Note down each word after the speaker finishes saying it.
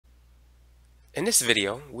In this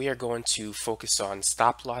video, we are going to focus on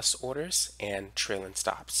stop loss orders and trailing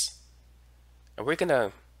stops. And we're going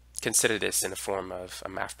to consider this in the form of a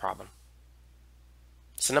math problem.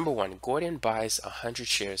 So number one, Gordon buys 100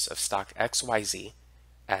 shares of stock XYZ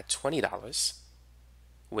at $20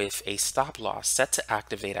 with a stop loss set to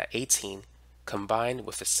activate at 18 combined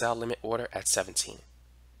with a sell limit order at 17.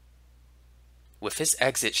 With his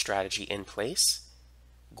exit strategy in place,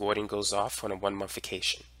 Gordon goes off on a 1-month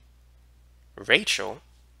vacation. Rachel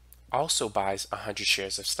also buys 100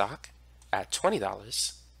 shares of stock at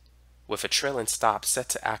 $20 with a trailing stop set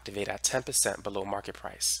to activate at 10% below market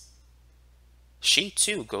price. She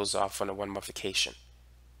too goes off on a 1-month vacation.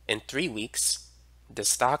 In 3 weeks, the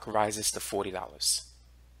stock rises to $40.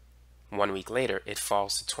 1 week later, it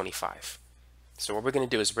falls to $25. So what we're going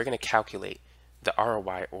to do is we're going to calculate the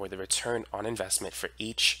ROI, or the return on investment, for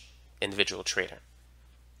each individual trader.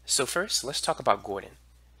 So first, let's talk about Gordon.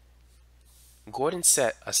 Gordon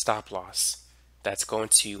set a stop loss that's going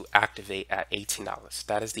to activate at $18.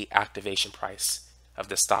 That is the activation price of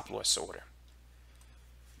the stop loss order.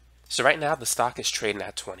 So right now the stock is trading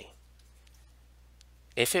at 20.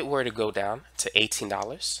 If it were to go down to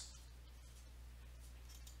 $18,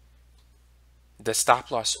 the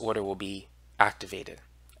stop loss order will be activated.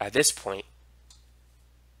 At this point,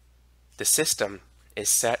 the system is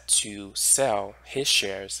set to sell his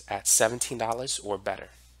shares at $17 or better.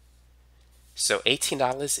 So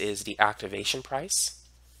 $18 is the activation price,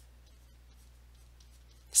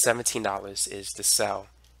 $17 is the sell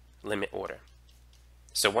limit order.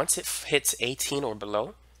 So once it hits 18 or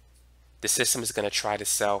below, the system is going to try to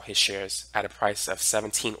sell his shares at a price of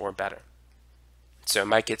 17 or better. So it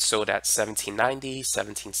might get sold at $17.90,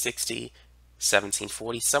 $17.60,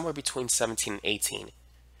 $17.40, somewhere between 17 and 18,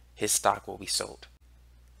 his stock will be sold.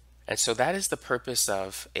 And so that is the purpose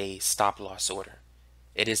of a stop loss order.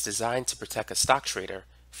 It is designed to protect a stock trader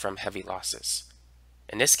from heavy losses.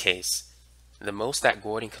 In this case, the most that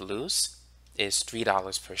Gordon could lose is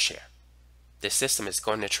 $3 per share. The system is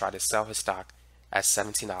going to try to sell his stock at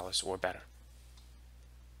 $17 or better.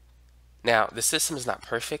 Now, the system is not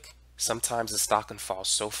perfect. Sometimes the stock can fall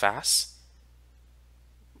so fast,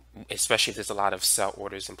 especially if there's a lot of sell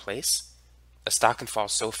orders in place. A stock can fall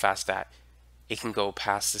so fast that it can go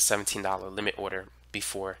past the $17 limit order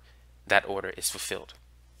before that order is fulfilled.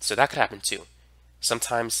 So that could happen too.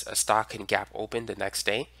 Sometimes a stock can gap open the next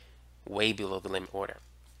day way below the limit order.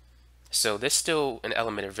 So there's still an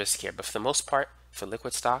element of risk here, but for the most part, for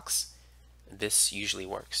liquid stocks, this usually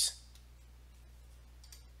works.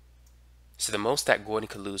 So the most that Gordon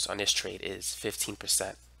could lose on this trade is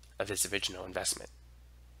 15% of his original investment.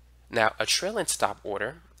 Now, a trailing stop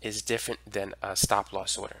order is different than a stop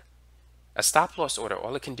loss order. A stop loss order,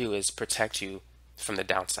 all it can do is protect you from the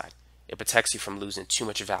downside. It protects you from losing too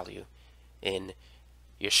much value in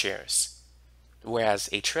your shares. Whereas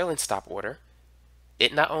a trailing stop order,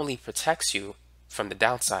 it not only protects you from the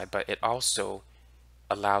downside, but it also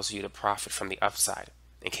allows you to profit from the upside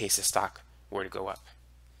in case the stock were to go up.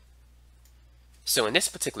 So in this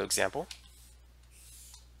particular example,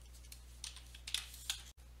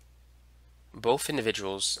 both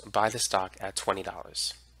individuals buy the stock at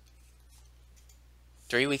 $20.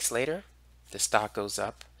 3 weeks later, the stock goes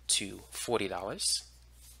up to $40.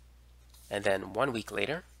 And then 1 week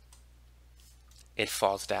later, it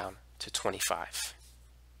falls down to $25.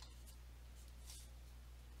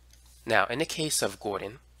 Now, in the case of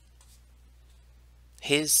Gordon,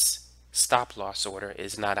 his stop loss order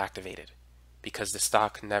is not activated because the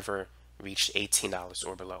stock never reached $18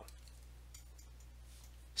 or below.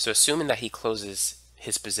 So assuming that he closes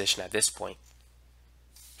his position at this point,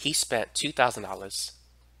 he spent $2,000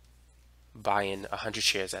 buying 100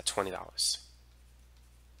 shares at $20.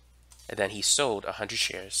 And then he sold 100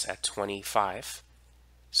 shares at $25.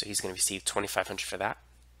 So he's going to receive $2,500 for that.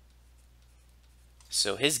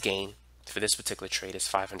 So his gain for this particular trade is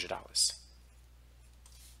 $500.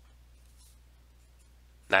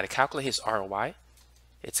 Now to calculate his ROI,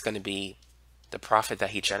 it's going to be the profit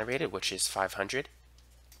that he generated, which is $500,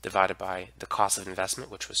 divided by the cost of investment,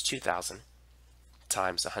 which was $2,000,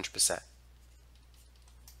 times 100%.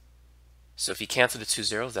 So if you cancel the 2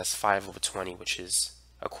 zeros, that's 5 over 20, which is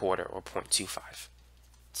a quarter, or 0.25.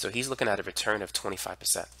 So he's looking at a return of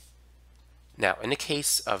 25%. Now, in the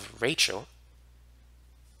case of Rachel,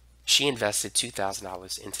 she invested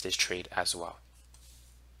 $2,000 into this trade as well.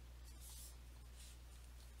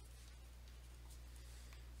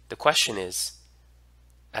 The question is,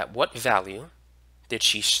 at what value did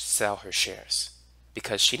she sell her shares?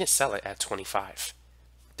 Because she didn't sell it at 25.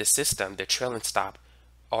 The system, the trailing stop,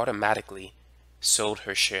 automatically sold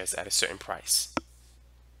her shares at a certain price.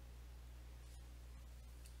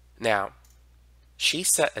 Now, she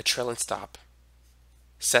set a trailing stop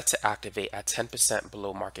set to activate at 10%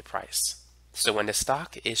 below market price. So when the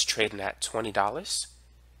stock is trading at $20,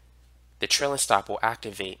 the trailing stop will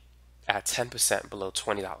activate at 10% below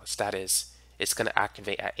 $20. That is, it's going to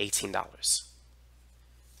activate at $18.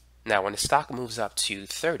 Now, when the stock moves up to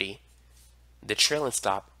 30, the trailing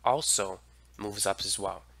stop also moves up as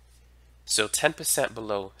well. So 10%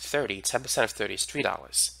 below 30, 10% of 30 is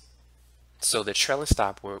 $3. So the trailing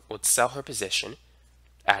stop would sell her position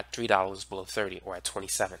at $3 below 30, or at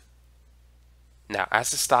 27. Now,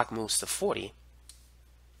 as the stock moves to 40,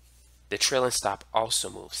 the trailing stop also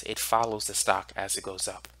moves. It follows the stock as it goes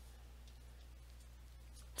up.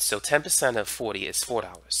 So 10% of 40 is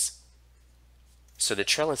 $4. So the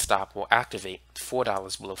trailing stop will activate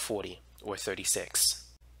 $4 below 40, or 36.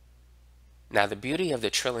 Now, the beauty of the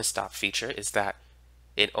trailing stop feature is that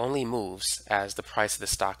it only moves as the price of the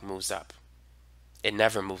stock moves up. It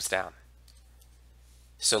never moves down.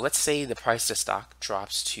 So let's say the price of the stock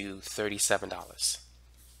drops to $37.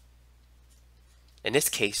 In this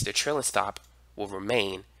case, the trailing stop will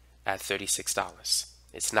remain at $36.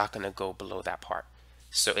 It's not going to go below that part.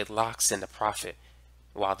 So it locks in the profit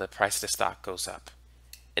while the price of the stock goes up.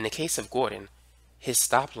 In the case of Gordon, his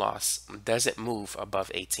stop loss doesn't move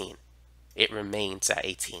above 18. It remains at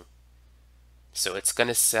 18. So it's going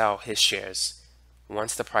to sell his shares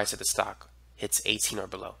once the price of the stock hits 18 or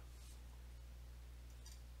below.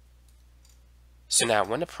 So now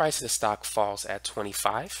when the price of the stock falls at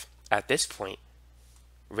 25, at this point,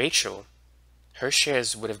 Rachel, her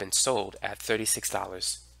shares would have been sold at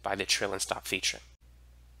 $36 by the trailing stop feature.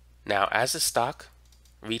 Now, as the stock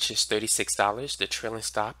reaches $36, the trailing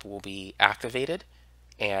stop will be activated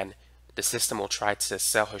and the system will try to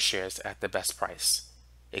sell her shares at the best price.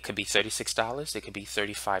 It could be $36, it could be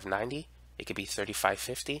 $35.90, it could be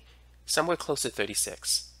 $35.50, somewhere close to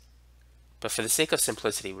 $36. But for the sake of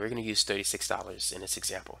simplicity, we're going to use $36 in this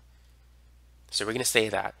example. So we're going to say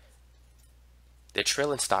that the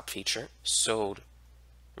trailing stop feature sold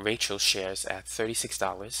Rachel's shares at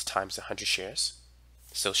 $36 times 100 shares.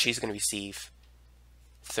 So she's going to receive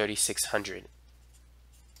 $3,600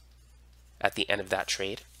 at the end of that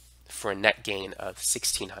trade for a net gain of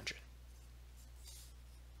 $1,600.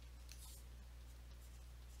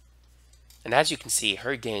 And as you can see,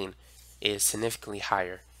 her gain is significantly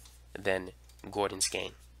higher than Gordon's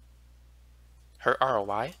gain. Her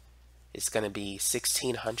ROI is going to be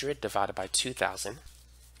 1,600 divided by 2,000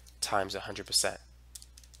 times 100%.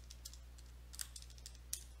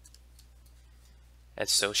 And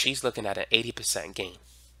so she's looking at an 80% gain.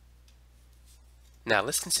 Now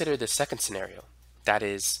let's consider the second scenario. That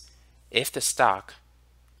is, if the stock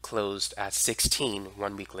closed at 16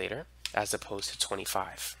 1 week later as opposed to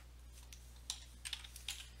 25.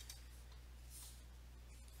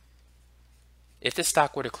 If the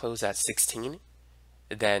stock were to close at 16,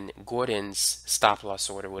 then Gordon's stop loss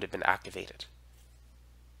order would have been activated.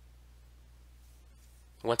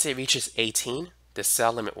 Once it reaches 18, the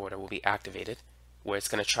sell limit order will be activated, where it's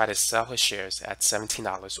going to try to sell his shares at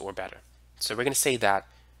 $17 or better. So we're going to say that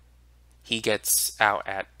he gets out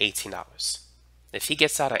at $18. If he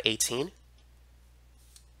gets out at 18,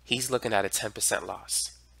 he's looking at a 10%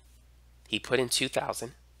 loss. He put in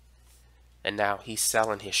 2,000, and now he's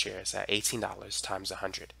selling his shares at $18 times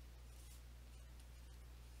 100.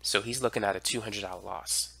 So he's looking at a $200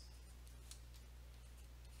 loss.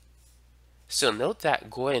 So note that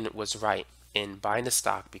Gordon was right in buying the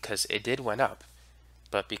stock because it did went up,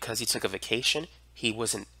 but because he took a vacation, he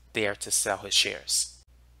wasn't there to sell his shares.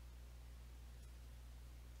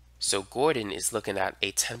 So Gordon is looking at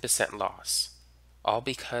a 10% loss, all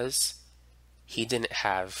because he didn't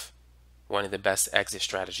have one of the best exit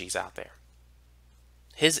strategies out there.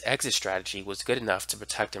 His exit strategy was good enough to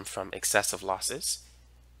protect him from excessive losses.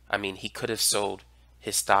 I mean, he could have sold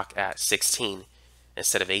his stock at 16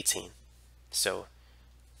 instead of 18. So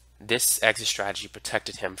this exit strategy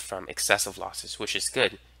protected him from excessive losses, which is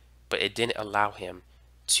good, but it didn't allow him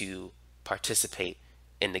to participate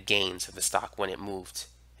in the gains of the stock when it moved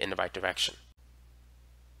in the right direction.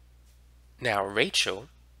 Now, Rachel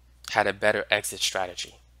had a better exit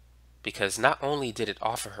strategy because not only did it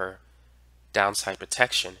offer her downside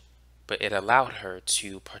protection, but it allowed her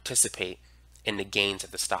to participate in the gains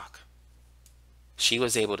of the stock. She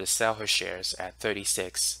was able to sell her shares at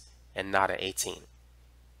 36 and not at 18.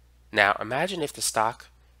 Now imagine if the stock,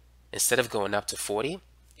 instead of going up to 40,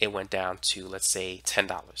 it went down to, let's say,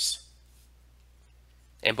 $10.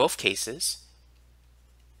 In both cases,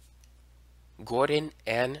 Gordon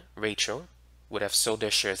and Rachel would have sold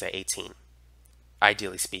their shares at 18,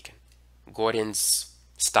 ideally speaking. Gordon's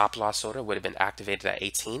stop loss order would have been activated at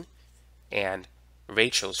 18, and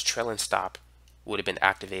Rachel's trailing stop would have been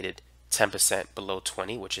activated 10% below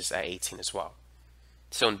 20, which is at 18 as well.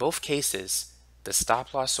 So in both cases, the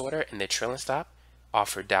stop loss order and the trailing stop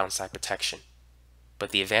offer downside protection.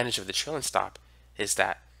 But the advantage of the trailing stop is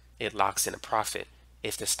that it locks in a profit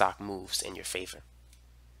if the stock moves in your favor.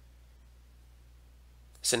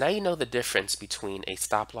 So now you know the difference between a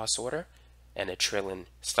stop loss order and a trailing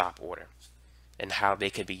stop order, and how they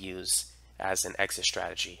could be used as an exit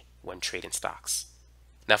strategy when trading stocks.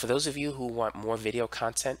 Now, for those of you who want more video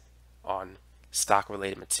content on stock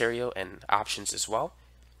related material and options as well,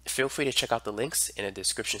 feel free to check out the links in the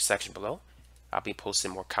description section below. I'll be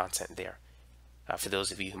posting more content there for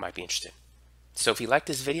those of you who might be interested. So if you like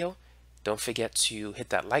this video, don't forget to hit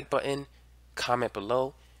that like button, comment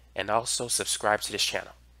below, and also subscribe to this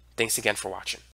channel. Thanks again for watching.